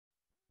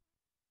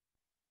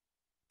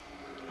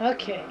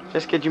Okay.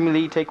 Jessica, Jimmy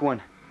Lee, take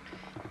one.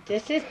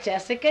 This is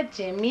Jessica,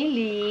 Jimmy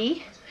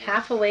Lee,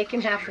 half awake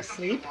and half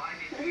asleep.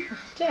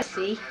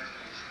 Jessie,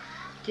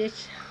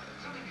 just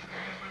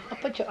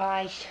open your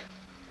eyes.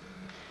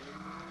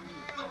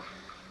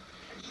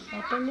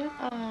 Open your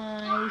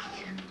eyes.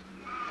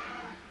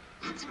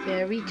 It's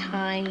very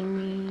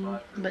tiny,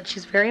 but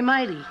she's very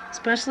mighty,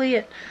 especially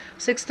at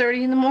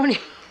 6:30 in the morning.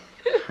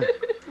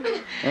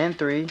 And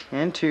 3,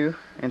 and 2,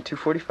 and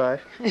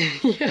 2:45,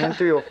 Yeah. and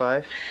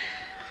 3:05.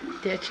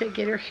 Did you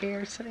get her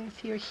hair so I can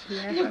see her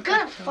hair? You're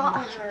gonna fall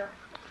on her.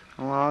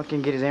 Well, I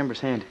can get his Amber's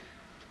hand.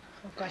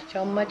 I've got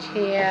so much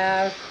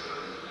hair.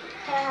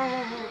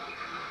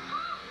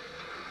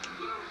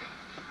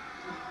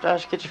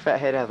 Josh, get your fat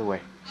head out of the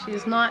way.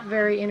 She's not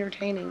very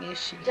entertaining, is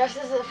she? This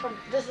is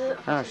it.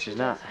 No, she's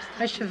not.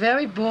 She's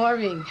very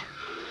boring.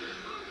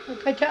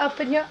 Look at you up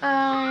in your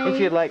eyes. If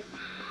you'd like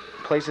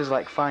places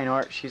like fine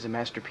art, she's a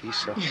masterpiece,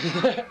 so.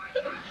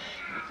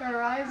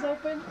 Her eyes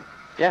open?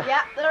 Yeah.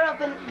 Yeah, they're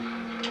open.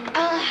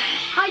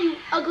 Hi, you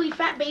ugly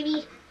fat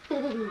baby.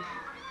 Mom.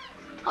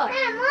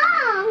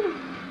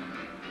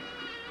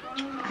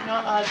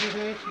 Not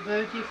ugly, it's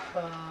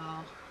beautiful.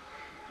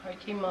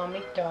 Aren't you,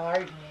 Mommy,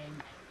 darling?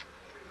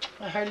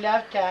 Her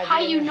love, Daddy.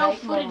 Hi, you and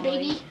no-footed Mommy.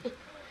 baby.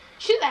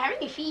 She doesn't have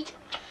any feet.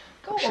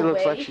 Go She away.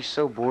 looks like she's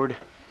so bored.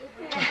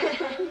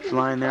 She's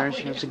lying there and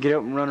she has to get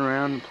up and run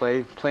around and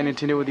play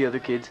Nintendo with the other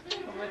kids.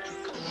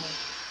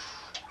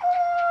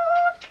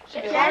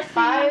 Jesse.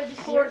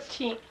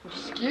 5:14.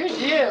 Excuse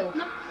you.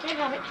 No, can't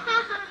have it.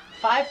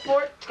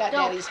 5:14. Got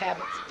No. Daddy's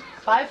habits.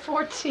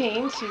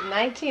 5:14. She's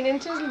 19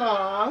 inches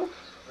long.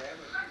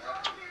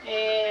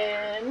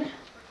 And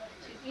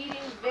she's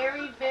eating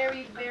very,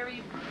 very,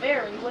 very,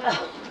 very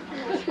well.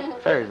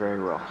 Very,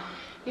 very well.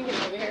 You can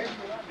over here.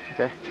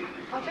 Okay.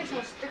 I'll fix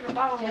my sticker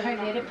bottle. Now her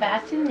little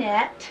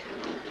bassinet.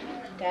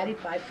 Daddy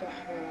buy for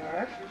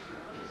her.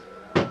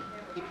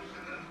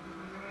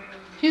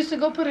 Houston,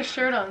 go put a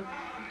shirt on.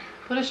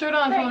 Put a shirt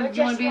on. There,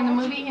 You want to be in the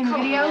movie, in the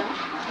Come video? on.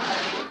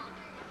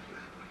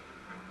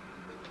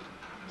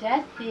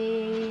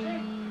 Jessie.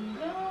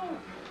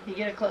 You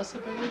get a close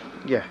up of her?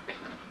 Yeah.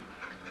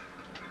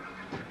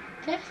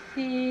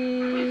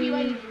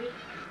 Jessie.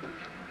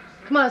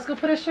 Come on, let's go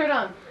put a shirt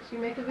on. So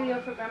you make a video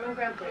for Grandma and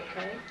Grandpa,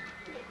 okay?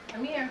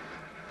 Come here.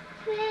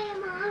 Hey,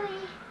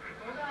 Mommy.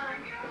 Hold on.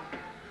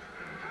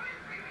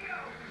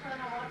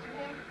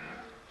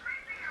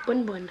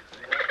 Bun bun.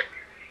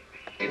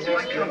 It's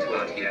my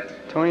counterpart here.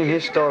 Tony and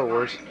his Star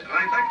Wars.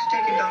 I'd like to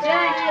take him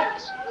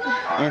downstairs.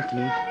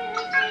 Anthony.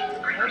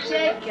 Oh,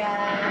 Jacob.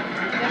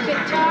 Look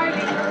at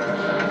Charlie.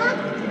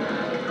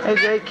 Hey,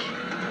 Jake.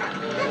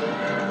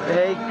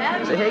 Say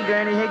hey. Say hey,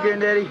 Granny. Hey,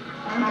 Granddaddy.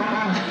 I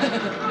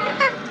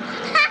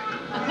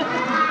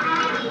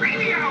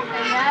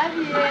love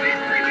you. Look at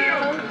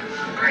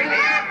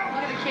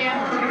the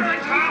camera.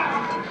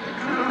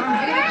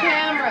 Look at the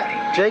camera.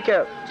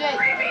 Jacob. Jake,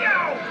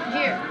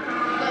 here.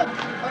 Look,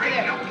 over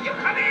there.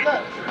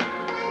 Look.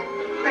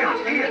 They are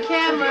Look here. at the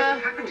camera.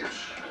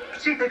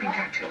 See if they can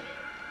catch him.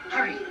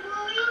 Hurry.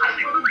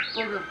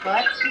 Booger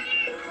butt.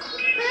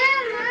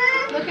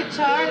 Look at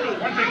Charlie.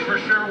 One thing's for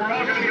sure, we're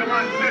all going to be a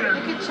lot thinner.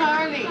 Look at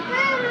Charlie.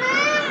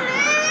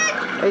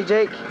 Hey,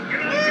 Jake.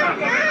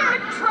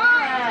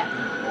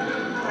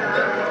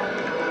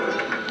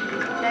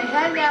 Say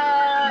hello.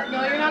 No,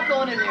 you're not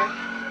going in there.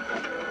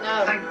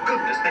 No. Thank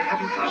goodness they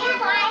haven't found him.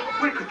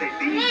 Where could they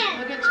be?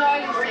 Look at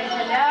Charlie. Say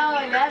hello.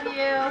 I love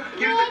you.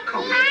 Here's the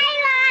coat.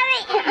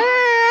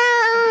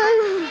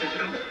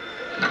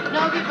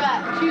 No, get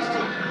back.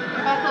 Houston.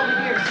 Get back over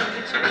here so we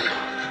get you.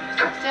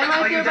 Stand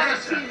right there by the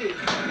TV.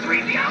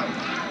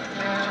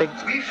 Jake.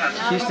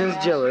 Houston's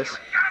jealous.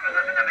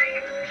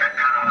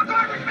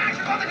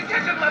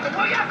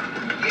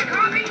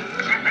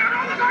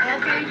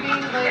 Anthony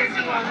being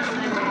lazy on the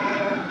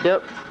Sunday.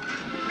 Yep.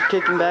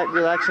 Kicking back,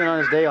 relaxing on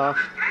his day off.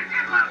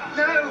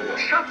 No,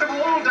 shut them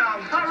all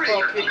down. Hurry.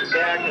 Kicking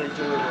back and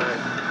enjoying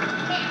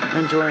life.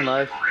 Enjoying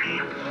life.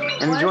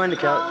 And enjoying the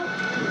couch.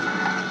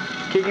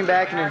 Kicking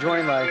back and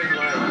enjoying life.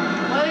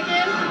 What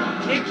again?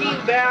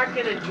 Kicking back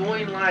and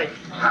enjoying life.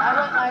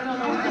 I don't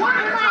know what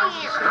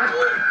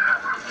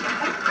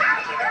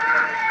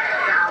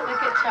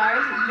Look at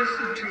Charlie.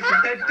 Listen to them.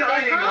 They're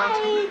dying,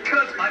 Aunt.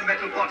 Curse my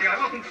metal body. I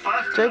wasn't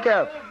fast.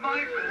 Jacob.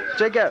 My fault.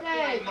 Jacob.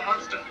 Hey.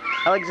 Monster.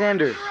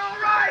 Alexander.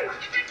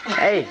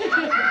 Hey.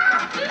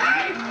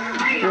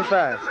 You're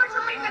 5.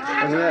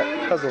 Wasn't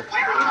that puzzle?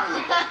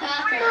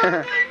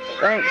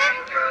 Thanks.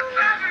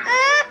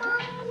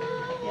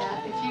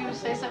 Yeah, if you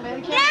say something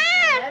in the camera,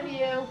 I love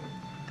you.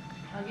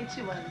 I'll get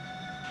you one.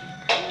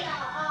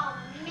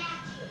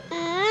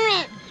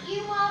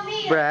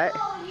 Right.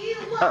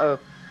 Uh-oh.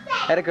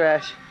 Had a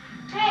crash.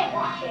 Hey,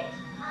 watch it.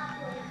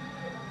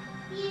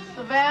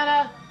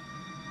 Savannah,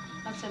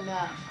 that's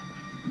enough.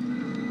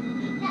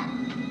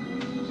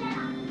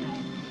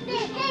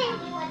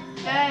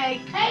 Hey,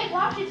 Hey,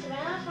 watch it,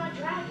 Savannah. That's my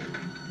dragon.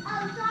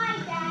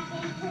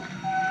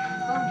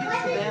 come get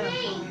Savannah for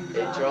me.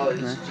 Hey, Charlie,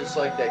 it's just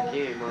like that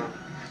game, huh?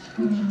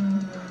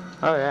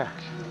 Oh, yeah.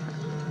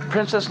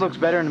 Princess looks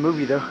better in the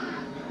movie, though.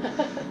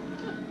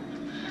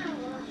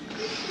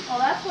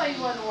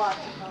 you wasn't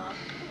watching, Mom.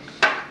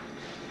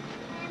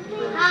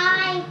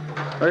 Hi.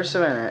 Where's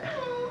Savannah at?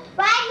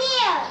 Right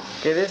here.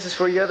 Okay, this is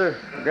for your other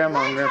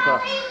grandma and grandpa.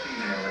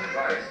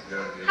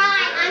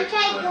 Hi, I'm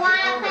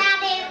Taekwondo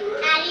Planet.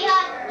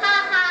 Adios. Ha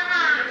ha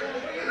ha.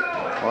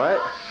 What?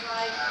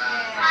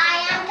 Hi,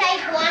 I'm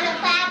Taekwondo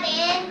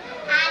Planet.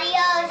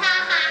 Adios. Ha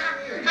ha ha.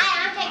 Hi,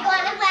 I'm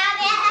Taekwondo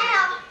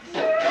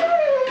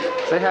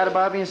Planet. Say hi to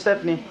Bobby and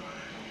Stephanie.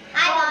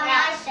 Hi, Bobby.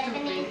 Hi,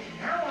 Stephanie.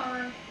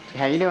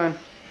 How you doing?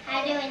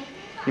 How you doing?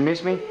 You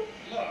miss me?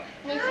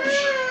 Miss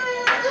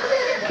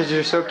Because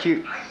you're so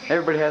cute.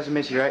 Everybody has to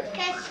miss you, right?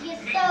 Because you're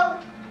so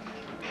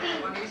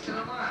cute.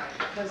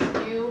 Because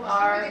you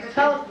are.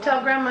 Tell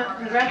Grandma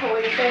and Grandpa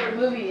what your favorite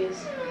movie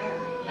is.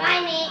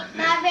 My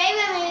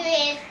favorite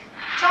movie is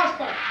Child's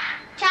Play.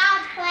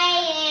 Child's Play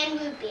and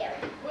Root Beer.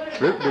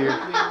 Root beer.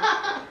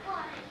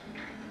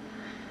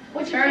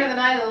 What's your favorite? The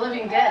Night of the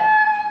Living Dead.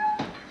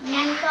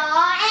 That's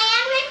all.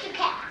 And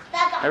Aristocats.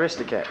 That's all.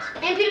 Aristocats.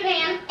 And Peter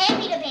Pan. And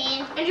Peter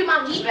Pan. And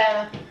Jumanji.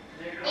 Savannah.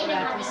 And Don't be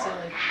Jumanji.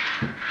 silly.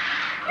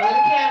 Go to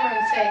the camera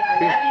and say, I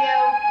love you.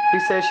 Who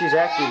says she's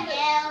acting? Love you.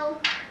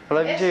 I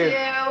love you Miss too.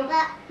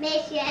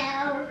 Miss you.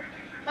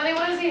 Honey,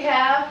 what does he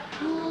have?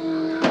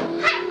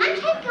 Hi, I'm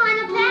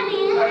Taekwondo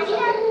Planet.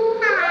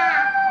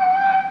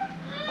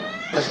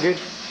 That's good.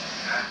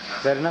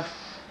 Is that enough?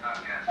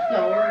 No,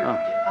 Oh.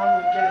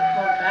 I'll get it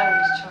while the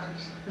battery's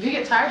charged. If you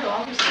get tired, we'll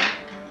obviously.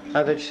 I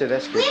thought you said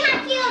that's We good.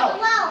 might feel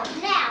alone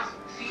now.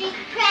 She's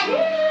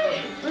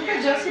pregnant. Look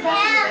at Josie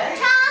back in bed.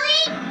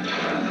 Charlie.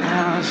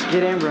 Let's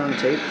get Amber on the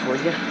tape for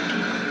you.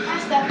 Hi,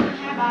 Stephanie.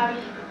 Hi, Bobby.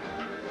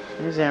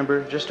 Here's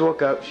Amber. Just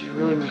woke up. She's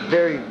really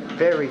very,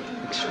 very,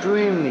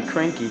 extremely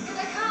cranky.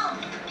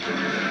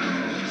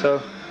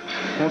 So,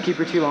 won't keep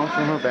her too long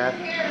from her bath.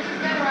 Here,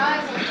 she's got her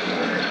eyes open.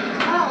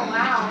 Oh,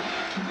 wow.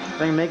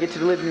 I can make it to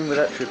the living room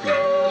without tripping.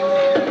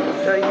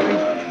 Try Yuri.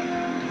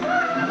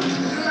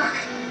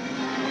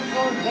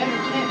 Oh, better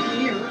can't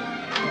hear.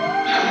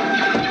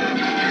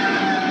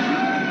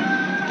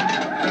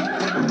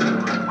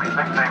 We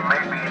think they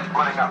may be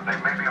splitting up. They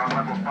may be on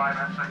level 5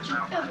 and 6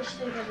 now.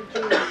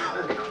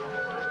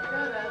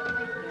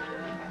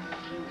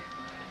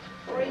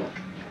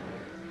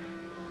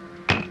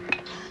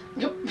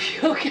 You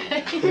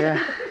okay?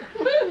 Yeah.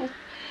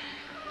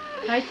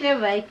 I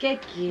said wake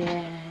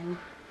again.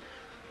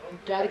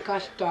 Daddy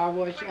got Star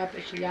Wars up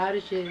as loud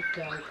as it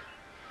go.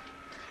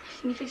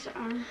 Can you fix her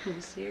arm? Can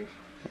you see her?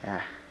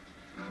 Yeah.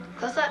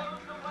 Close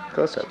up.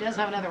 Close She up. does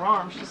have another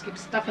arm. She just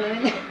keeps stuffing it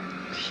in there.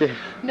 Yeah.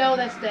 No,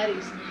 that's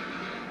Daddy's.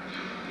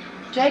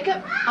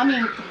 Jacob? I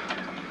mean,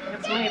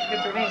 that's me. I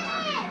forget their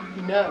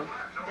names. No,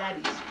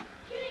 Daddy's.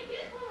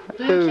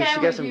 Ooh, she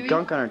got some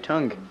gunk on her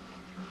tongue.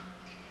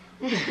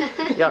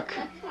 Yuck.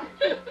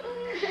 I'm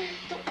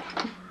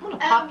gonna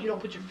pop you.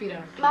 Don't put your feet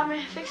on her.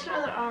 Mommy, fix her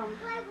other arm.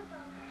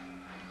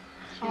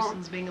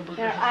 Houston's being a booger.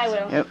 Here, I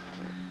will. Yep.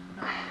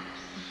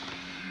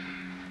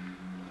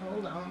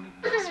 Hold on.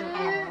 Fix her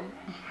arm.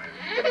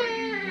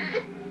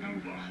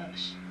 Oh,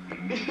 hush.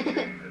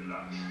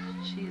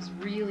 She is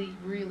really,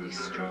 really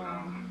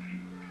strong.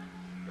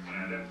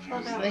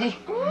 See?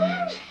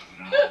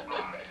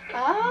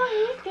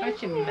 Oh, he's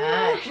Aren't you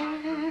mad?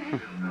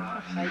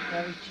 Hi,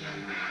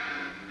 everything.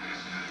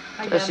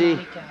 Hi, Jessie.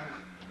 Monica.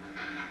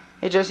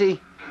 Hey, Jesse.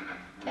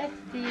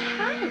 Jessie.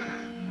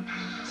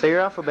 Say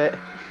your alphabet.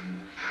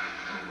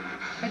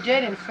 I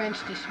did in French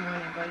this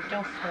morning, but I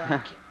don't feel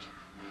like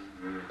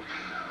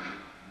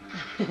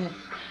it.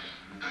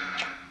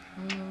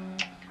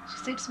 She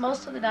sleeps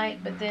most of the night,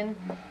 but then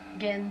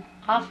again,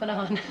 off and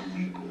on.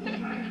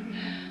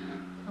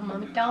 Oh,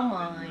 Mommy don't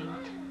mind.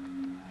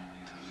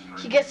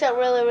 She gets up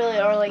really, really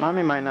early.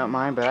 Mommy might not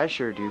mind, but I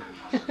sure do.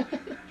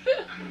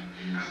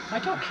 I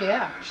don't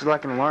care. She's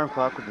like an alarm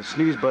clock with a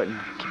snooze button.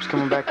 Keeps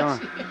coming back on.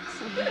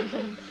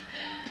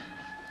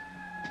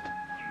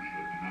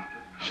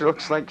 She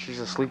looks like she's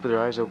asleep with her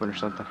eyes open or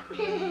something.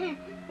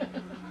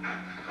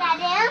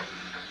 Dadu?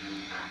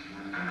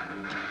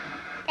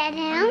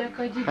 Dadu? Look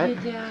what you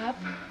What? did up.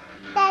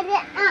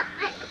 Dadu?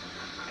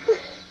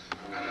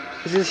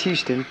 This is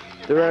Houston.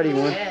 The rowdy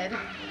one. Head.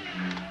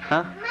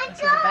 Huh? That's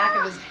in the back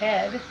of his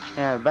head.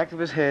 Yeah, the back of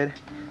his head,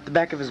 the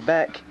back of his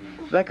back,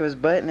 the back of his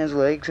butt, and his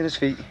legs and his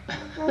feet.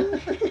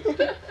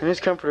 And his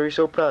comforter he's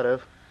so proud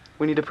of.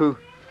 We need to poo.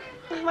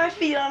 With my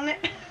feet on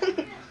it.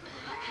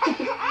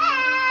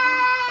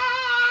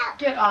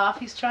 Get off.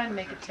 He's trying to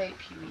make a tape,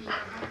 Huey.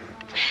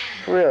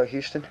 For real,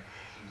 Houston.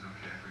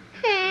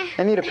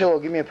 I need a pillow.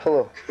 Give me a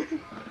pillow.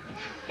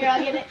 Here,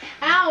 I'll get it.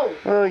 Ow!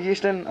 Oh,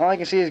 Houston, all I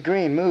can see is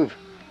green. Move.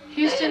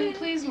 Houston,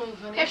 please move,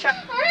 honey. Here, sure.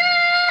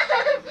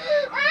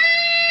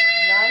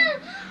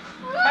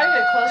 Try to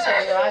get closer.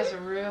 Your eyes are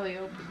really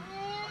open.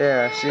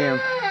 Yeah, I see him.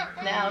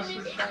 Now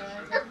she's trying.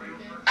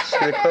 Just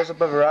get a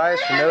close-up of her eyes,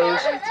 her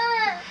nose,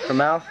 her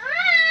mouth.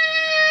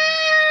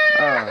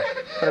 Oh,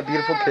 what a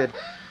beautiful kid.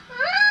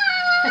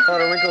 A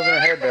lot of wrinkles in her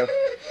head, though.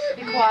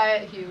 Be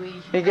quiet, Huey. You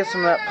need to get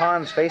some of that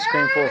Pond's face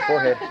cream for her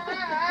forehead.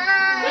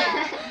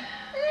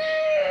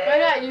 Why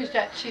not use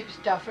that cheap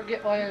stuff?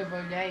 Forget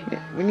whatever name.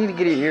 We need to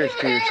get her ears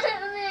pierced.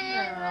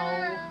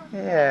 No.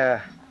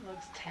 Yeah.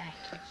 Looks tacky.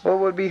 What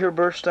would be her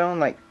birthstone?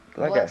 Like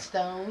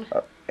Bloodstone.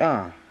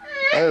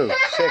 Oh,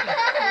 sick.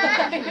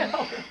 I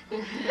know.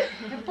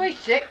 You're pretty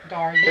sick,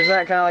 darling. Isn't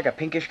that kind of like a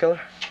pinkish color?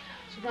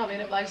 She probably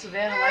ended up like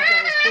Savannah, like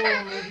all those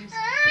horror movies.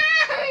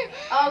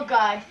 Oh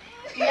God.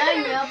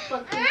 Yeah,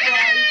 fucking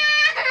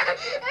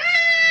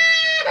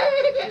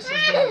This was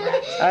being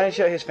wrapped. I didn't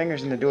shut his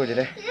fingers in the door, did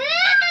I?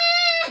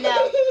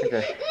 No.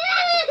 Okay.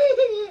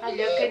 I'm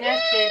looking at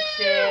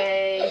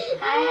Sissy.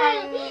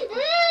 Hi, honey.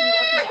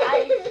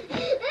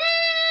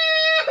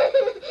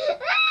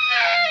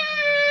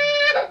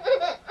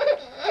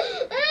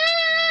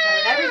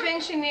 Got her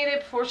everything she needed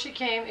before she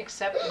came,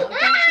 except the one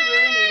thing she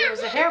really needed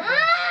was a hairbrush.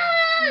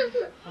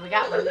 Well, we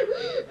got one. Oh,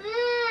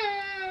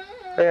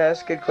 yeah,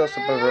 that's a good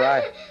close-up of her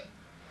eye.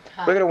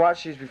 Huh? We're going to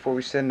watch these before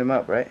we send them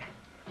up, right?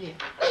 Yeah.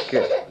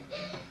 Good.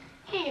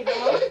 Here you go.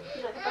 You like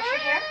to brush your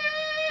hair?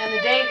 And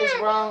the date is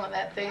wrong on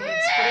that thing.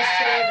 It's what is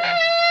today?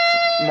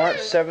 March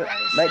 7th,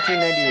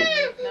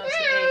 1998. No, it's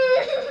the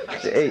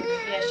 8th. The 8th.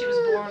 Yeah, she was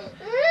born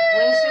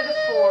Wednesday the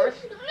 4th.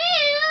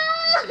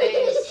 Today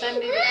is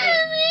Sunday the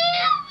 8th.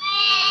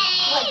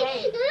 What day?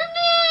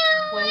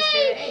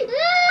 Wednesday the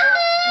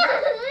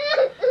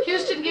 8th.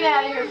 Houston, get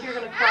out of here if you're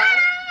going to cry.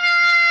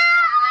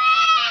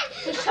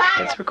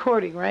 It's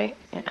recording, right?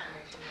 Yeah.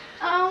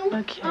 Oh.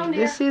 Okay, Oh,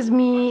 dear. this is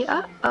me.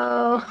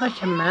 Uh-oh. I'm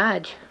so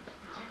mad.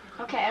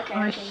 Okay.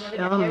 I'm Here we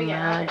so go. Here we go.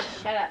 mad.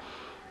 Shut up.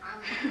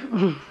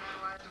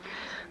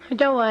 I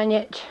don't want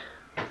it.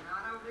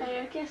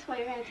 I guess what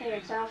you're gonna say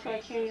is I don't feel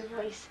like hearing your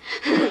voice.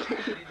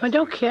 I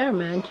don't care,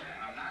 man.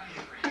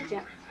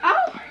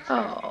 Oh,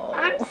 Oh.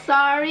 I'm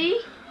sorry.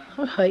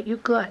 I hate you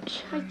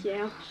guts. I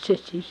do.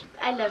 Sissy.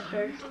 I love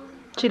her.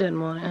 She doesn't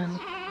want it, honey.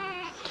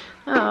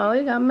 Oh,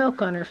 you got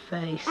milk on her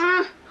face.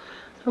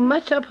 So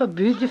much up her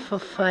beautiful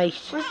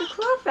face. Where's the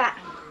cloth at?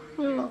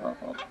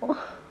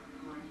 Oh.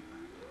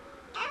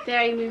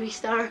 There, you movie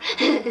star.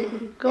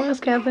 Go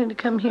ask Anthony to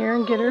come here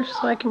and get her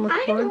so I can I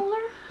record. know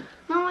her.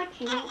 No, I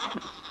can't.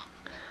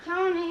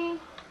 Tony,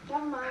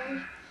 don't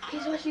mind.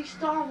 He's watching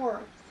Star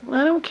Wars.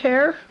 I don't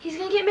care. He's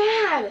gonna get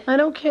mad. I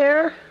don't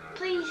care.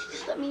 Please,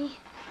 just let me.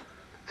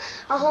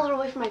 I'll hold her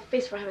away from my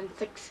face for heaven's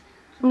sakes.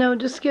 No,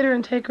 just get her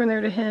and take her in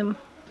there to him.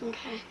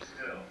 Okay.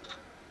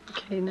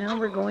 Okay, now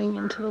we're going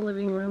into the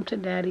living room to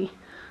Daddy.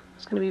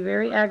 It's going to be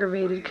very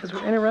aggravated because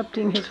we're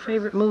interrupting his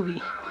favorite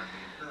movie.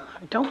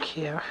 I don't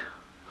care.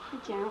 I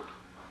don't.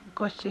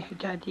 Go see her,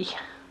 Daddy.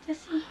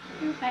 Jesse,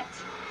 you're wet.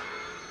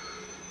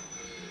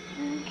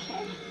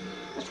 Okay.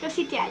 Let's go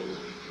see Daddy.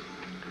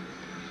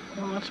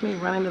 Don't watch me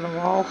run into the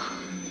wall.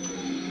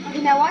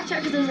 Okay, now watch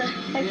out because there's a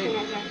head thing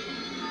right there.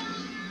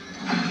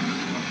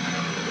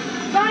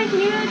 Tony, can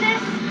you do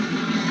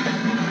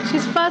this?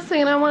 She's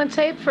fussing and I want to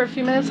tape for a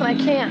few minutes and I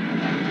can't.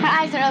 Her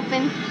eyes are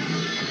open.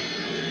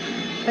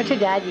 Go to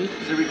Daddy.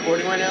 Is it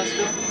recording right now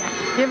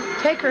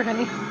still? Take her,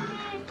 honey.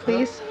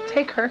 Please,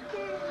 take her.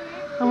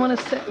 I want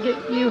to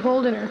get you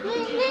holding her.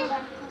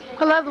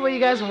 I love the way you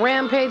guys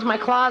rampage my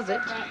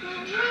closet.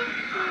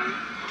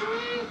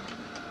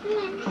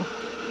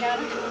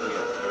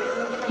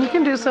 You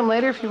can do some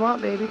later if you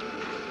want, baby.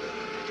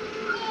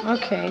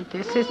 Okay,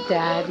 this is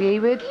Daddy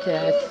with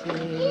Jessie.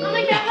 Oh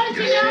my God,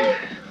 did you know?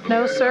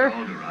 No, sir.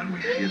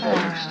 There's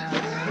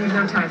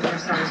no time for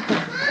ourselves.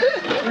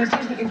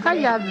 I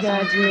love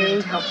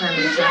Daddy. Help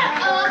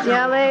them.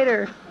 Yeah,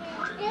 later.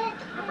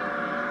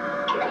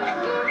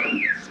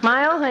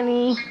 Smile,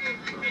 honey.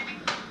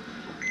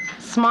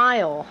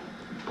 Smile.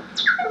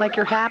 Like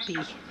you're happy.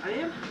 I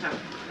am happy.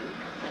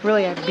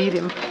 Really, I beat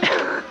him.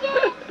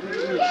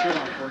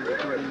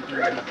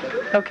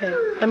 Okay,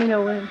 let me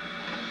know when.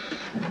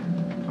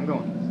 I'm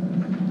going.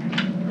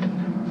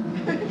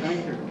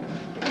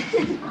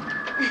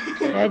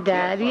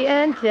 Daddy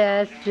and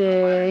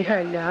Jessie.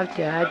 I love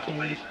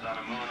Daddy.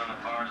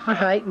 I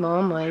hate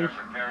Mommy.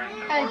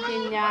 I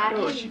did not. I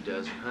know what she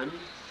does, honey.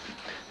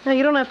 No,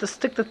 you don't have to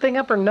stick the thing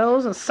up her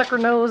nose and suck her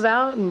nose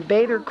out and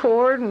bait her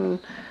cord and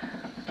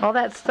all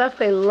that stuff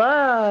they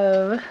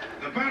love.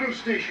 The battle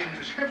station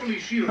is heavily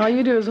shielded. All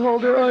you do is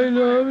hold her. I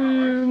love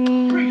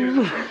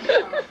you.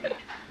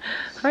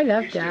 I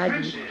love Its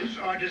Daddy. defenses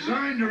are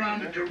designed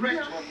around a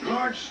direct,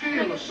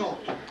 large-scale assault.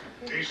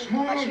 A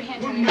small,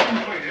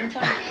 one-man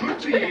fighter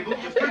should be able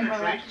to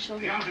penetrate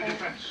the outer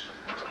defense.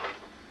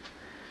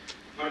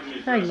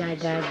 I love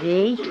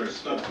Daddy.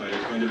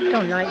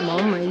 Don't like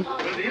Mommy. When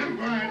the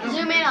Empire doesn't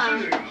Zoom in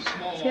on her. consider a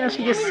small See how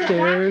she just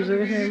stares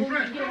at him?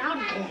 threat,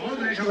 or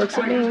they have Looks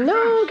a at me.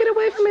 No, get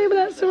away from me with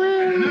that An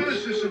syringe.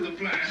 analysis of the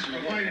plan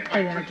provided I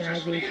by love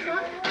Princess Daddy. Leia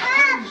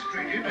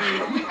demonstrated a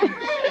weakness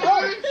of the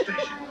battle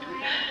station.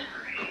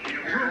 The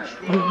approach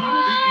will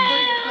not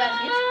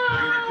be easy.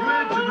 You're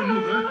required to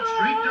maneuver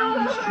straight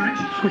down the trench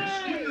and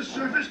skim the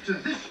surface to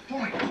this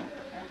point.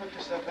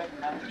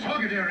 The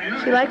target area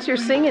She likes your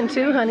singing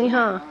too, honey,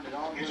 huh?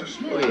 is a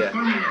small Oh, yeah.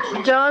 funnel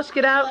exhaust. Josh,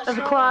 get out of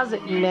the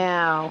closet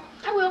now.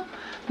 I will.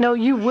 No,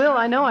 you will.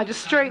 I know. I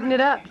just straightened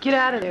it up. Get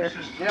out of there.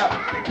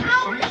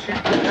 Precise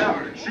hit will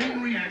start a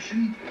chain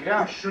reaction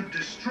which should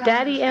destroy.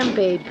 Daddy and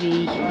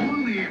baby.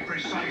 Only a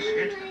precise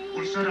hit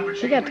We'll set up a He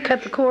chain got to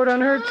cut the cord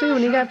on her too,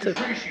 and he got to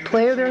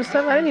play with her and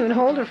stuff. I didn't even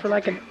hold her for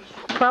like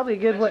probably a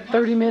good, what,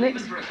 30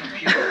 minutes?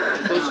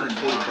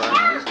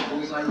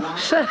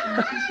 Shut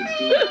up.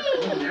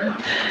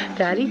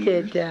 Daddy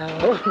did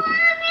though.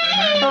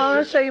 Oh,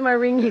 I'll show you my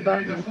ring he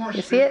bought me.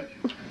 You see it?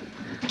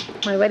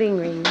 My wedding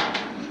ring.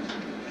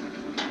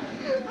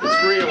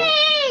 It's real.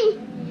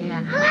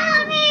 Yeah.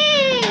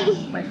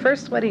 My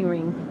first wedding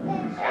ring.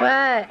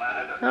 What?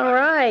 All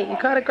right, you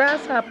caught a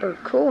grasshopper.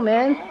 Cool,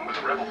 man.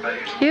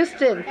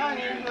 Houston,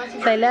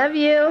 say I love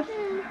you.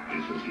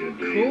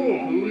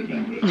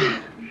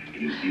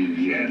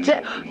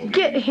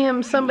 Get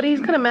him, somebody. He's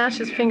gonna mash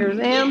his fingers.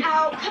 Am.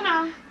 Come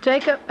on.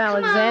 Jacob,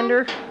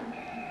 Alexander.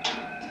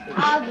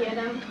 I'll get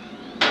him.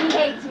 He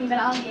hates me, but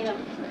I'll get him.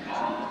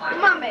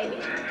 Come on, baby.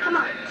 Come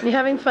on. You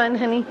having fun,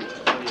 honey?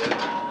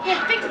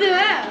 Yeah, fix it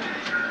up.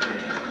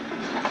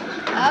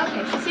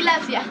 Okay, so she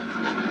loves you.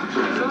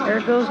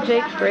 There goes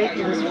Jake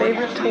breaking his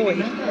favorite toy.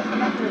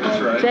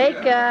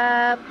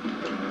 Jacob,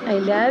 I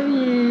love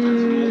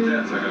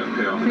you.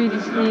 Pretty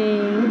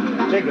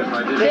thing. Jacob.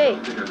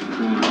 Jake.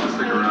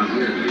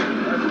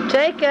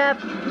 Jacob.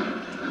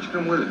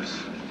 Come with us.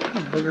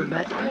 Oh, booger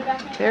butt.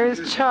 There's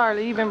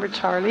Charlie. You remember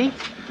Charlie?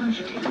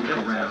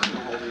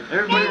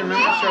 Everybody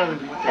remembers Charlie.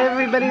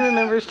 Everybody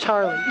remembers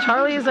Charlie.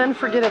 Charlie is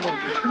unforgettable.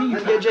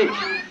 Let's get Jake.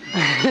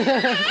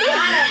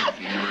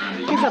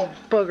 He's a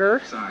booger.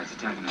 Besides,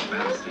 attacking that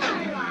battle station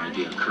ain't my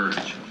idea of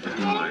courage.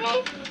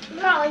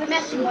 Probably the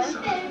messy one.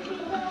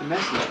 The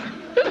messy.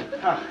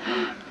 Huh.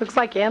 Looks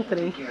like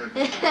Anthony.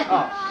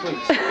 Oh,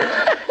 please.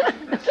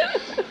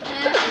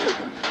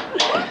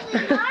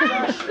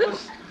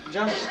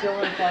 Josh is still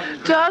in the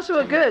closet.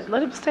 Joshua, good.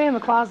 Let him stay in the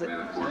closet.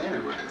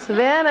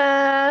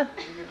 Savannah,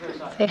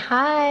 say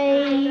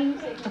hi.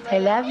 I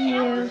love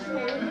you.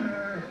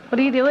 What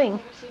are you doing?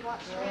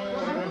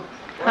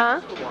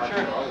 Huh?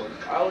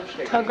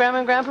 Tell Grandma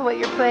and Grandpa what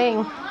you're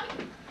playing.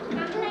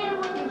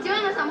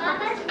 Doing this on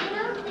purpose.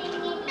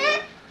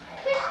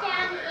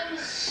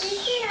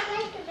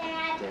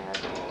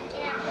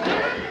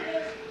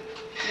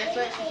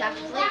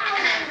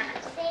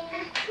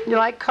 You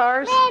like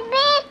cars?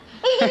 Oh,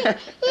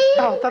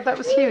 I thought that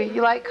was Huey.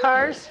 You like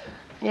cars?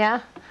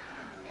 Yeah?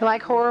 You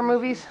like horror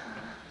movies?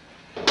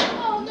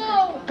 Oh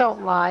no!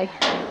 Don't lie.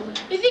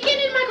 Is he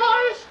getting in my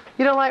cars?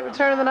 You don't like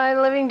Return of the Night of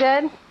the Living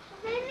Dead?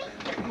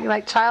 You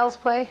like Child's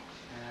Play?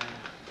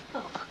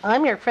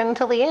 I'm your friend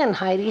till the end,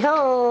 Heidi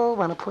Ho.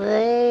 Wanna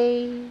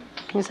play?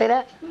 Can you say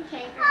that?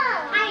 Okay.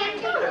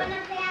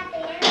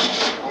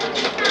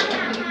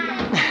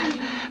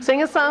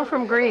 Sing a song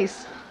from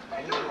Grease.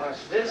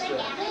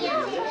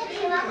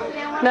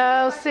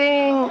 No,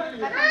 sing.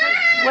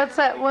 What's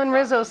that one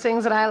Rizzo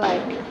sings that I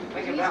like?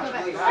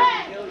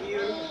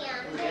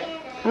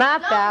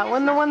 Not that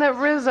one, the one that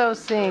Rizzo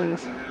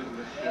sings.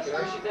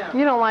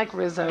 You don't like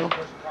Rizzo.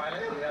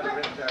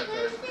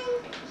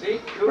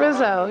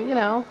 Rizzo, you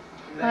know.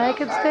 I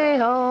could stay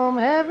home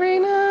every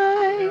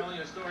night.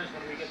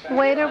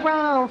 Wait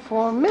around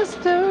for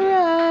Mr.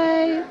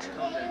 Right.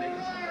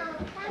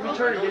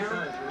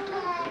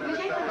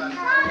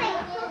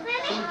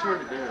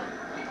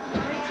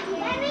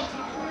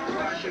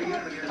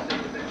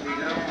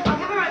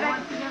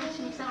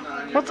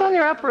 What's on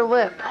your upper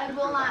lip? I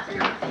will not.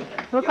 You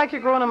look like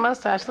you're growing a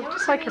mustache. Look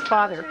just like your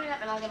father.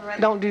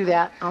 Don't do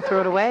that. I'll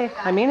throw it away.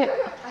 I mean it.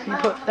 You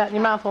put that in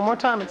your mouth one more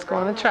time, it's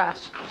going in the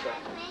trash.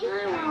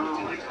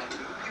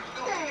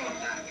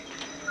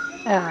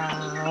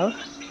 Oh.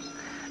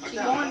 She's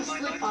going to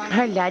slip on.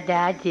 Hello,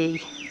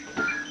 Daddy.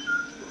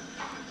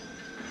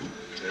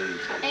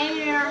 And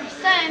your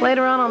son.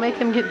 Later on, I'll make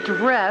him get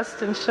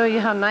dressed and show you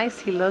how nice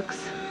he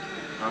looks.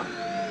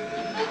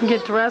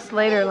 Get dressed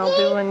later, and I'll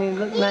do when you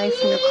look nice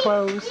in your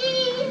clothes.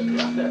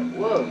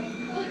 Whoa.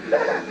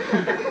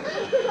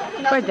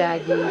 Poor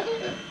Daddy.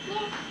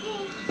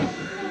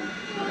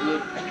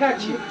 I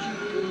got you.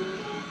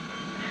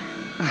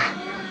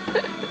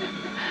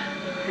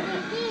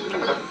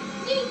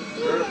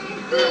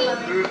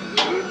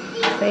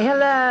 Say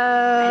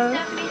hello.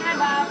 Stephanie, hi,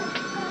 Bob.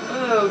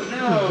 Oh,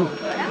 no.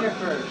 I'm here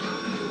first.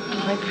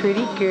 My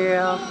pretty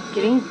girl.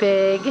 Getting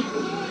big.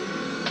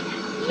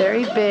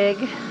 Very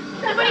big.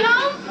 Everybody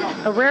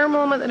home? A rare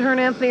moment that her and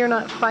Anthony are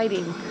not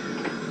fighting.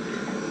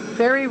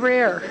 Very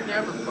rare.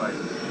 Never fight.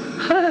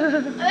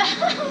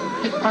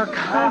 Are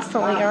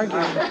constantly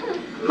arguing.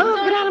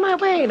 Mom, get out of my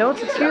way. Don't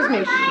excuse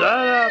me. Shut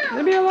up.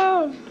 Leave me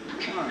alone.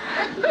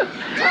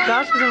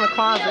 Josh is in the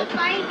closet.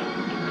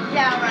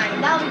 Yeah,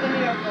 right. That'll be the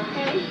miracle,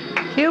 okay?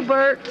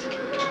 Hubert.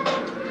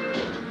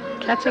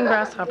 Catching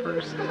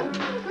grasshoppers.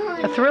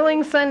 A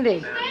thrilling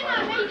Sunday.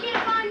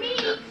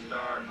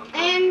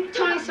 And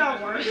Tony Star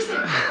Wars.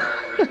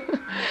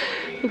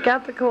 He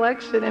got the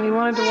collection and he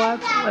wanted to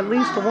watch at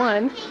least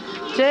one.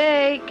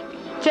 Jacob.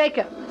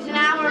 It's an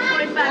hour and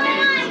 45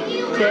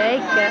 minutes.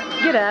 Jacob,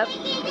 get up.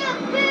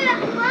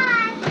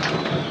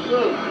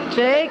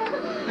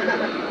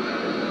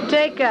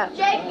 Jacob.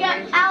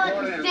 Jacob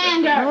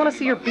Alexander. I want to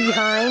see your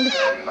behind.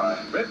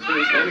 Red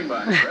 3 standing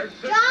by. Red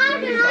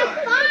John is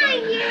not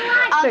fine.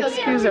 You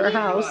Excuse our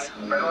house.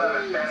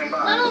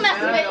 little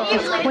mess of it.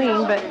 It's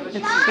clean, but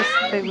it's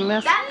just they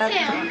messed up. That's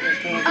him.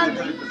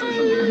 Ugly.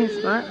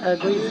 He's not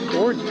ugly. He's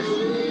gorgeous.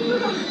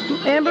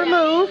 Amber,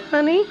 move,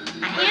 honey.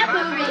 I am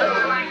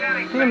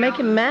moving. You're gonna make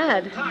him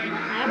mad.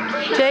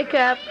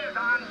 Jacob.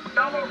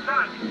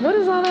 What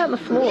is all that on the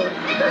floor?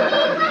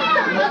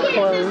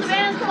 Clothes.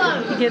 Savannah's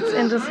clothes. He gets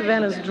into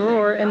Savannah's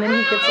drawer and then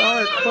he gets all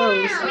her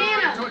clothes.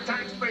 Savannah.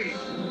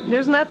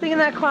 There's nothing in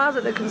that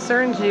closet that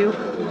concerns you.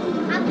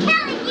 I'm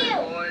killing you.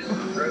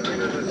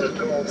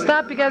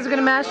 Stop, you guys are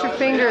gonna mash your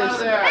fingers.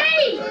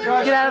 Hey!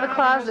 Get out of the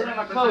closet.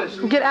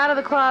 Get out of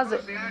the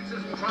closet.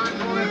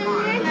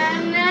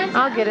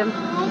 I'll get him.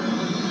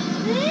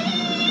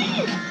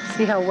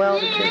 See how well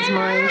the kids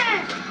mind.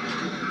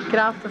 Get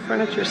off the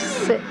furniture,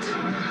 sit.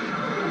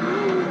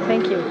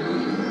 Thank you.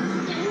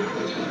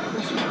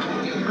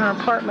 Our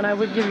apartment, I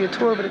would give you a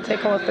tour, but it'd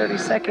take all of 30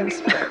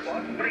 seconds.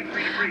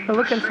 We're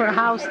looking for a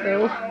house,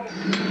 though.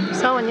 We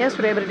saw one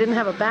yesterday, but it didn't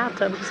have a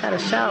bathtub. It just had a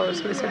shower,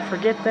 so we said,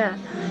 forget that.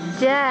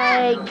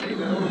 Jake!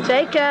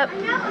 Jacob!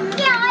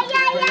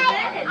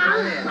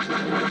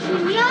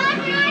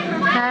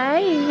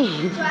 Hey!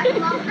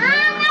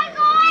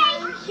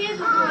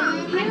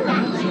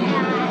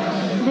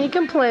 He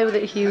can play with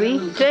it, Huey.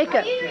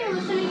 Jacob!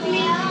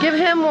 Give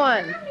him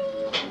one!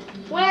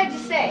 What did I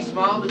just say?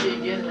 Smile to me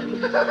again,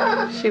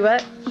 honey. She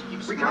what?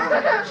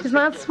 She's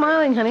not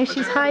smiling, honey.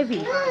 She's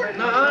Hyvie.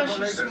 Nuh-uh,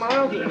 she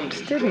smiled at me.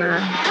 She did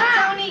not.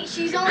 Tony,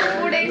 she's only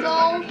 4 days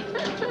old.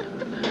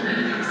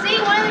 See,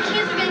 one of the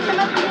kids is gonna come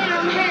up and hit her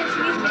on the head. She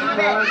needs to be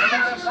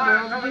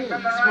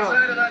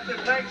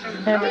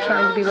fed. Never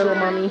trying to be little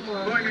mommy.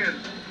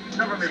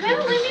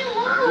 Savannah, leave me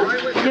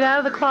alone. Get out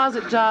of the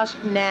closet, Josh,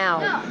 now.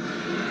 No.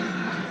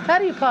 How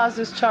do you pause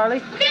this,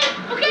 Charlie?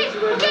 Okay,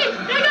 there we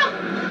go.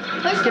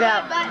 Push Get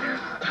out. button.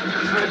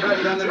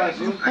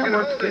 That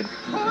worked good.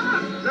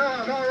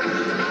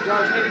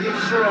 Josh, maybe get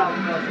your shirt off.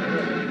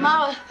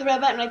 Mama, the red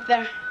button right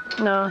there.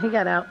 No, he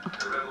got out.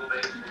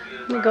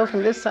 Let me go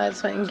from this side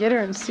so I can get her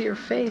and see her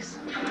face.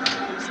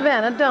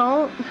 Savannah,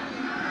 don't.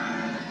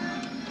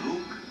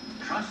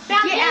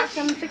 Yeah,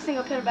 I'm fixing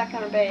to put her back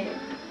on her bed.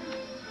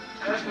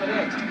 That's my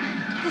next.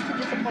 Just to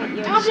disappoint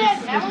you. I'm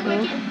dead. Now we're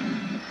wicked.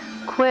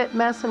 Quit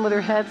messing with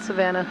her head,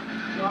 Savannah.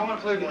 No, I want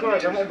to play with the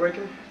cards. I won't break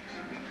them.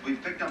 We've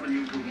picked up a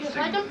new group of Like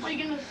signals. them? Or you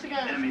gonna stick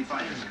on? Enemy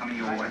fighters coming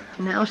your way.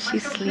 Now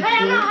she's sleeping. Hey,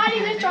 I'm not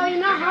hiding this, Charlie.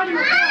 You're not hiding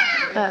this.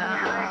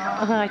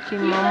 Hucky,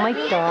 my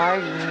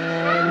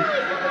darling.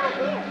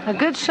 A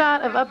good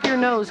shot of up your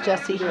nose,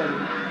 Jessie. What?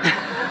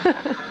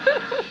 Didn't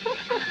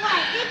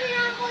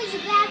I call you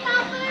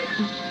grasshopper?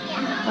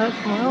 Oh,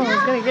 well, I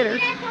was gonna get her.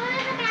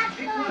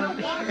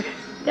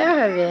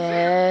 There it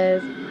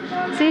is.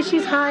 See,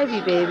 she's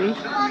Hyvie, baby.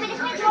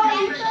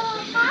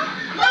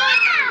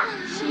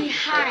 She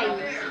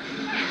hides.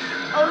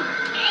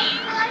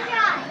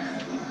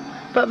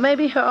 But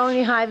maybe her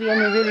only Hyvie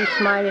and they're really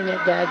smiling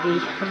at Daddy.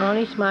 Her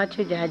only smile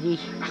to Daddy.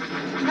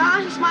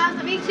 No, she smiles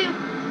at me too.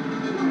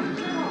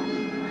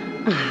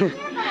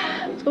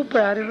 So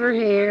proud of her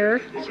hair.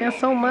 She has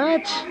so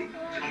much.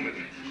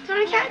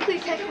 Tony, can I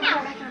please take her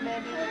back in her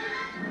bed?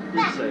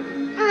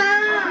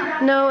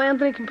 No,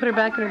 Anthony can put her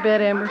back in her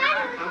bed, Amber.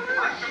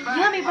 You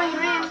let me bring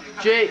her in.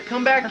 Jake,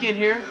 come back in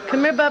here.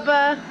 Come here,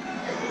 Bubba.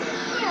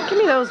 Give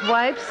me those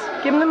wipes.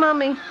 Give them to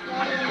Mommy.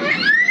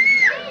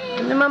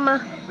 Give them to Mama.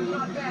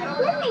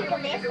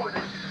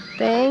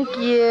 Thank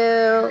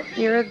you.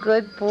 You're a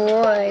good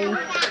boy.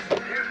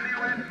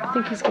 I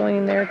think he's going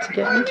in there to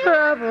get in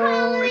trouble.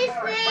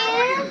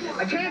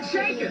 I can't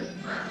shake it.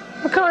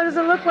 What color does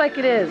it look like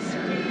it is?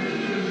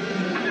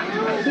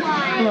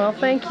 Well,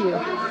 thank you.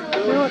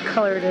 You know what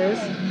color it is.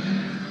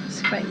 Let's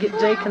see if I can get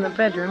Jake in the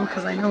bedroom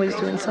because I know he's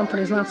doing something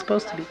he's not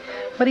supposed to be.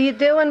 What are you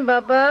doing,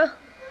 Bubba?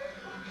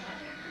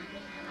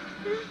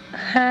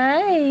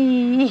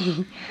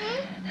 Hi.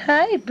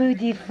 Hi,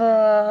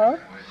 beautiful.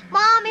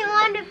 Mom, you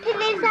want to pin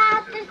this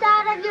off the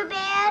side of your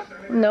bed?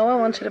 No, I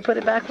want you to put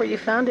it back where you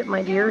found it,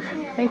 my dear.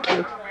 Thank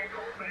you.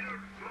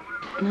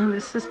 Now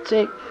this is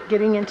Jake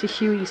getting into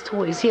Huey's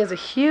toys. He has a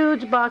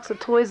huge box of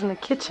toys in the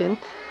kitchen,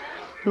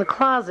 in the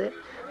closet,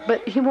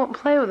 but he won't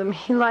play with them.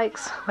 He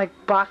likes like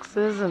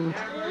boxes and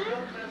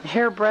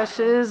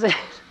hairbrushes.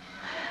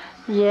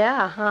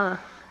 Yeah, huh?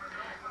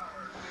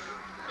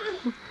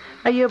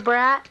 Are you a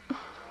brat?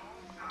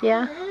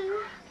 Yeah?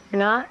 You're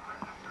not?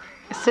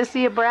 Is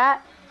Sissy a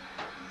brat?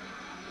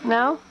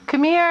 No?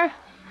 Come here.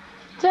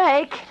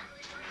 Jake.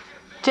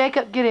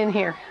 Jacob, get in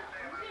here.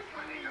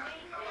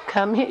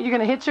 Come here. You're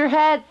going to hit your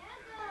head.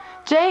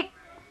 Jake.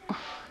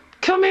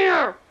 Come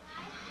here.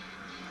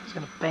 He's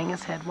going to bang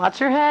his head. Watch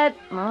your head.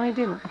 No, he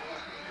didn't.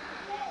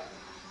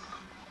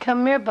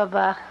 Come here,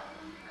 Bubba.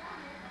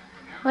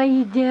 What are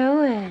you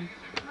doing?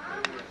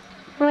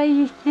 What do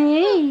you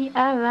see?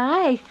 All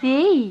right,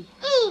 see.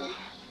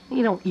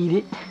 You don't eat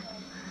it.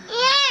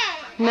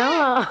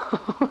 No.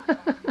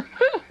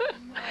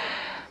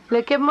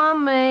 Look at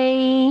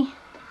Mommy.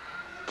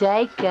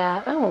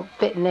 Jacob. It won't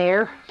fit in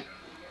there.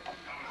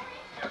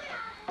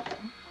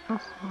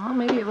 Well,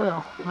 maybe it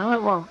will. No,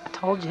 it won't. I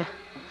told you.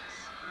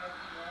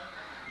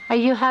 Are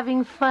you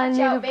having fun, Watch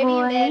little out, baby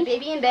boy? in bed,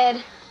 baby in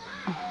bed.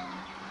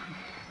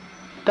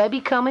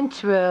 Baby coming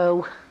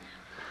through.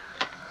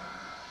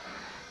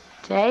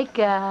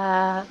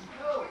 Jacob.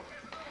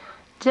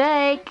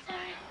 Jake.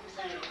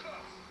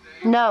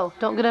 No,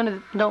 don't get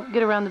don't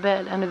get around the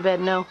bed, under the bed,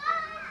 no.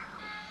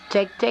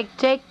 Jake,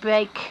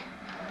 break.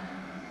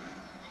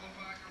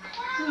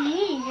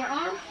 Hey, your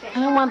arm fit. I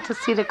don't want to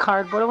see the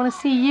cardboard, I want to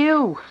see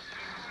you.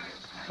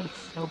 He's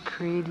so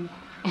pretty.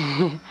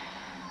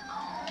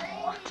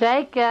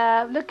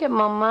 Jacob, look at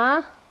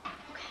Mama.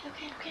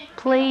 Okay.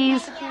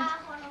 Please. I'm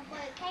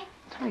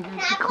trying to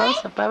get too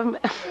close up. I haven't...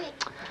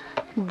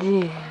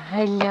 Yeah,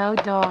 I know,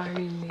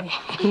 darling.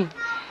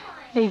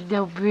 He's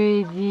so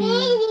pretty.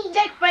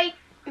 Jake, break.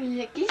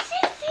 Look at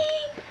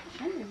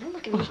Sissy.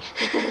 Look at me.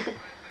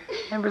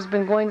 Amber's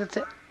been going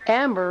to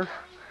Amber.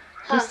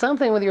 Do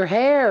something with your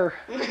hair.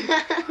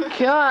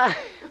 God.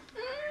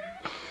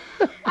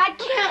 I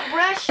can't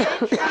brush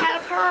it. I had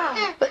a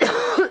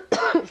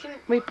perm.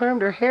 We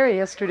permed her hair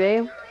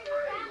yesterday,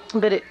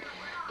 but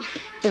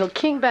it'll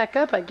kink back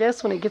up, I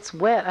guess, when it gets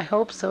wet. I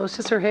hope so. It's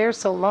just her hair's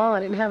so long.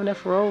 I didn't have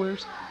enough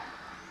rollers.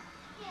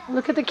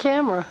 Look at the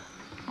camera.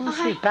 Let's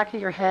see, back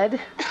of your head.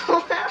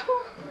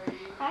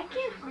 I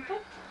can't help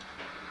it.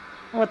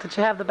 What, did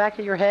you have the back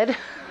of your head?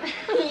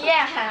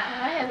 Yeah,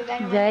 I had the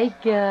back of my head.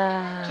 Jacob.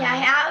 Can I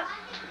have?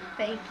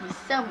 Thank you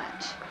so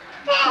much.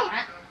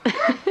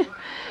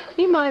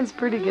 Mine's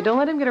pretty good. Don't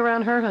let him get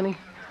around her, honey.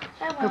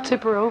 He'll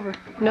tip her over.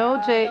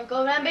 No, Jake. Don't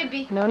go around,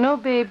 baby. No,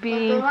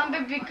 baby. Don't go around,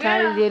 baby girl.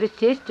 Got a little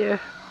sister.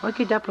 I'll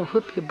get up and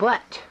whoop your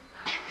butt.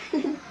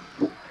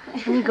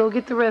 Let me go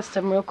get the rest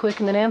of them real quick,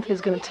 and then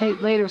Anthony's going to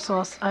tape later,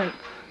 so I'll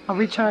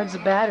recharge the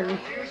battery.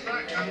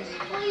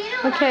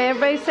 Okay,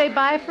 everybody say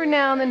bye for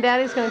now, and then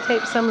Daddy's going to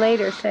tape some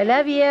later. Say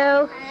love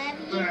you.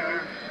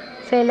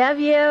 Say love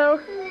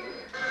you.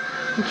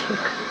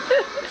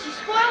 She's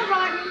spoiled,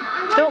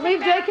 Rodney. Don't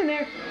leave Jake in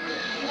there.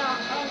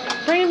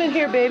 Bring him in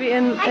here, baby,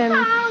 and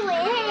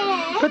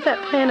put that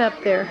pen up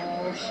there.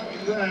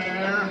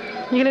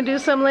 You gonna do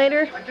some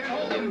later?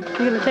 You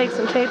gonna take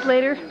some tape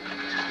later?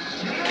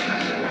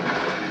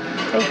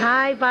 Say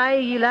hi, bye,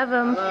 you love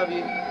him. I love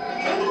you.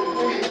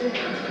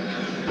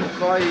 I'll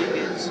call you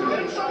again soon.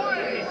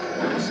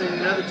 I'll send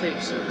you another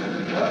tape soon.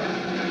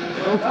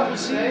 Hope I will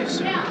see you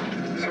soon.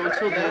 So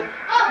until then,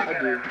 I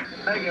do.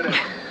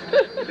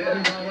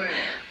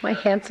 My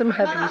handsome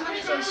hubby. I'm gonna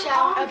take a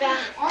shower.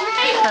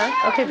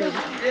 Huh? Okay, baby.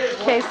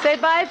 Okay, say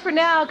bye for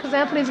now, because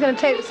Anthony's gonna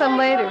tape some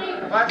later.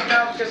 Bye for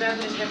now, because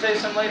Anthony's going to tell you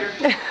some later.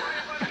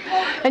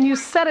 And you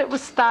said it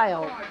with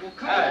style.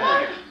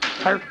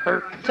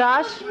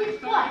 Josh,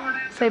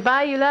 say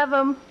bye, you love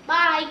him.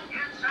 Bye.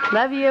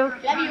 Love you.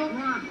 Love you.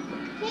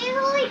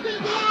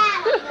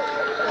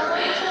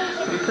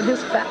 Put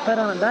his fat butt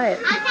on a diet.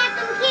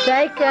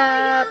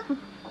 Jacob.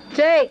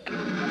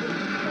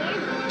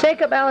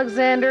 Jacob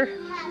Alexander.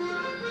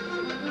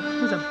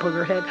 He's a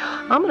booger head.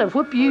 I'm going to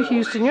whoop you,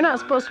 Houston. You're not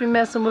supposed to be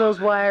messing with those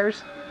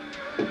wires.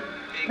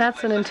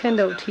 That's a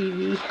Nintendo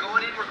TV.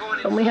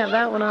 When we have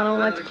that one on, I don't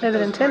like to play the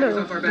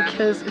Nintendo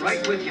because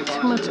it's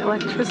too much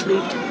electricity.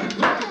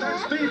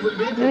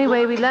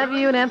 Anyway, we love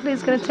you, and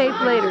Anthony's going to tape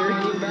later.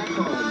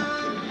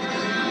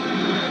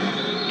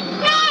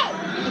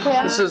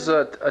 This is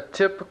a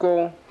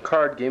typical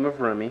card game of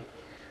Rummy.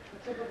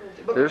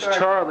 There's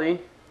Charlie.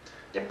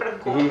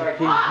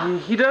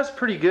 He does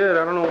pretty good.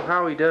 I don't know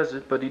how he does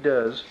it, but he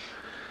does.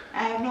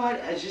 I have no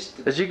idea.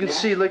 As you can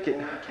see, look at.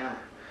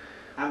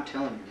 I'm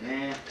telling you,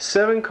 man.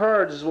 7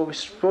 cards is what we're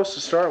supposed to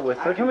start with.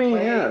 Look how many he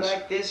has.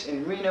 Like this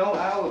in Reno,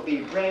 I would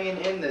be bringing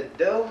in the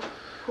dough.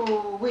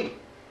 Hoo-wee.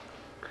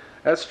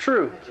 That's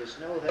true. I just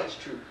know that's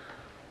true.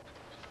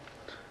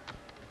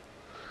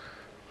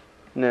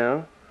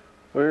 Now,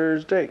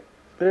 where's Jake?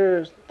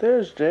 There's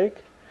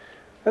Jake.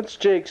 That's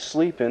Jake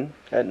sleeping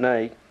at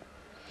night.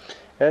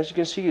 As you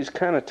can see, he's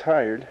kind of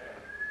tired.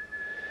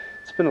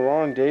 It's been a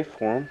long day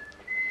for him.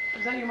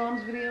 Is that your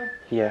mom's video?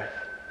 Yeah.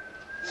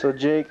 So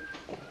Jake,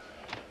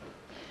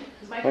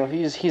 well,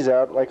 he's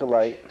out like a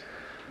light.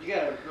 You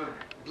gotta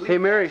Hey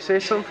Mary, say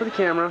something for the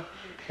camera.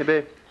 Hey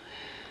babe.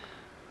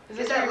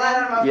 Get that light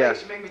out of my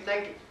Yes. face. You make me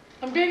think.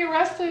 I'm being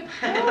arrested.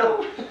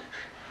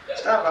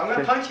 Stop! I'm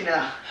gonna punch you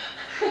now.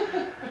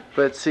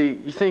 But see,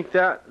 you think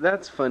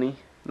that's funny.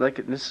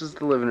 Like, this is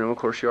the living room. Of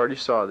course, you already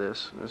saw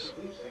this. Let's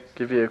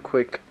give you a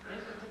quick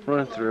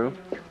run through.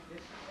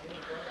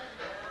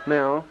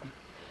 Now,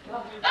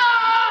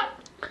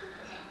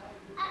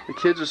 the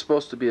kids are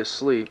supposed to be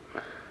asleep.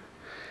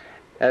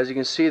 As you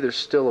can see, they're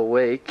still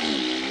awake.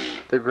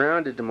 They're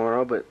grounded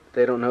tomorrow, but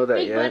they don't know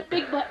that yet.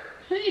 Big butt.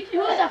 Who's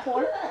that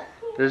for?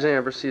 There's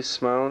Amber. See a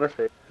smile on her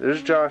face.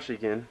 There's Josh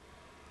again.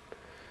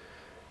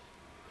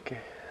 Okay,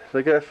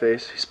 look at that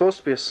face. He's supposed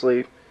to be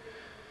asleep.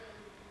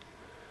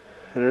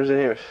 And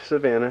there's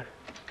Savannah.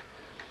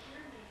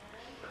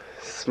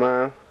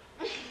 Smile.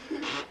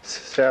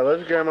 Say I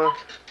love you, Grandma.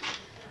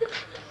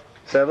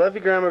 Say I love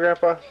you, Grandma,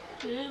 Grandpa.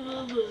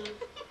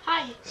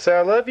 Hi. Say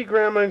I love you,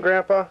 Grandma and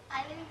Grandpa.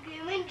 I love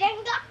you and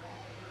Jenga.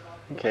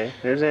 Okay,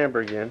 there's Amber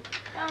again.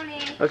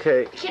 Tony.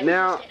 Okay, Kid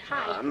now, just said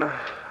hi.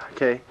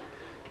 okay,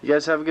 you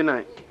guys have a good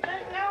night.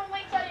 Now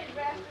wait till you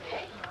breath,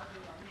 okay?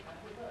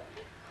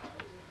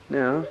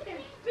 Now,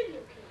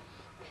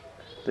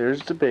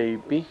 there's the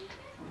baby.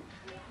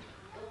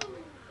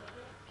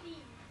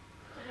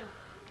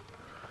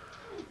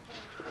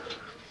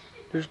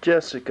 There's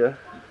Jessica.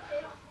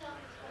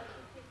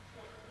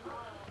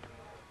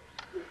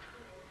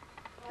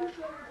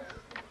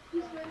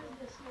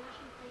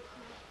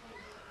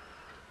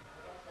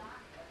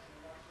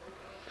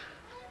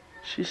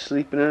 She's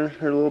sleeping in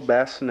her little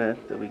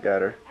bassinet that we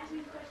got her.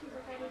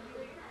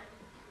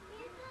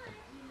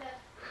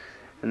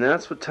 And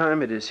that's what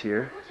time it is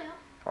here.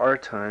 Our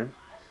time.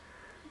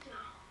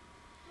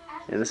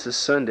 And this is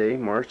Sunday,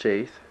 March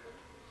 8th.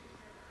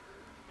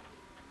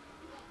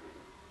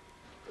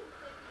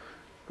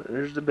 But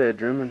there's the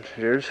bedroom, and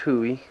there's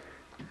Huey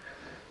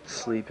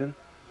sleeping.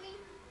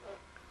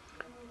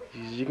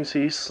 As you can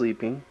see, he's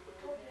sleeping.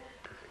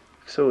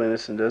 So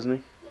innocent, doesn't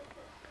he?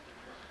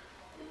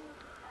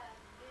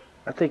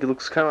 I think it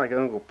looks kind of like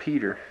Uncle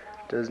Peter,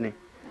 doesn't he?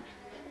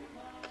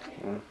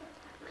 Well,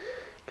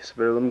 guess I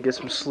better let him get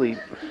some sleep.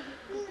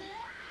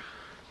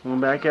 Going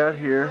back out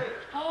here.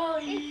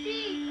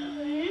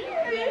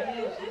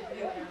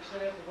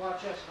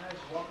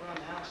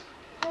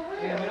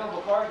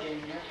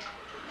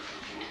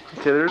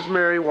 Okay, there's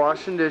Mary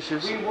washing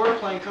dishes. We were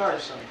playing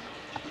cards, son.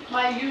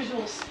 My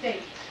usual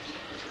state.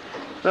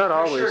 Not Her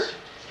always. shirt.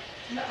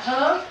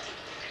 Huh?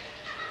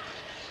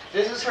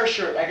 This is her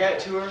shirt. I got it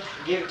to her.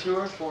 Gave it to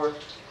her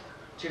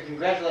to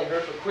congratulate her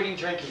for quitting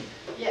drinking.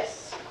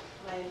 Yes.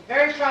 I'm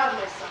very proud of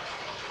myself.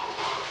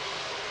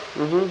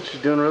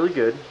 She's doing really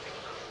good.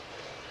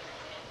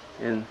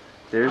 And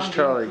there's I'm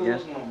Charlie being the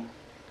again. coolest mom.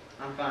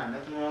 I'm fine.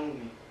 Nothing wrong with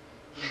me.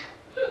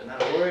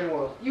 Not a worry in the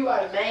world. You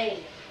are the man.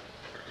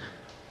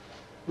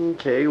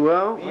 Okay,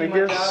 well, Me I and my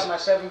guess job, my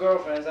 7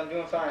 girlfriends, I'm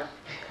doing fine.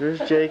 there's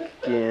Jake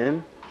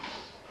again.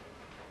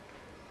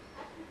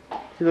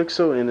 He looks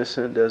so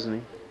innocent, doesn't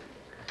he?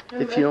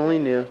 If you only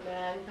knew.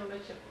 Man, how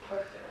much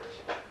perfect.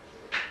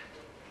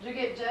 Did you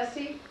get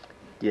Jesse?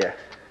 Yeah.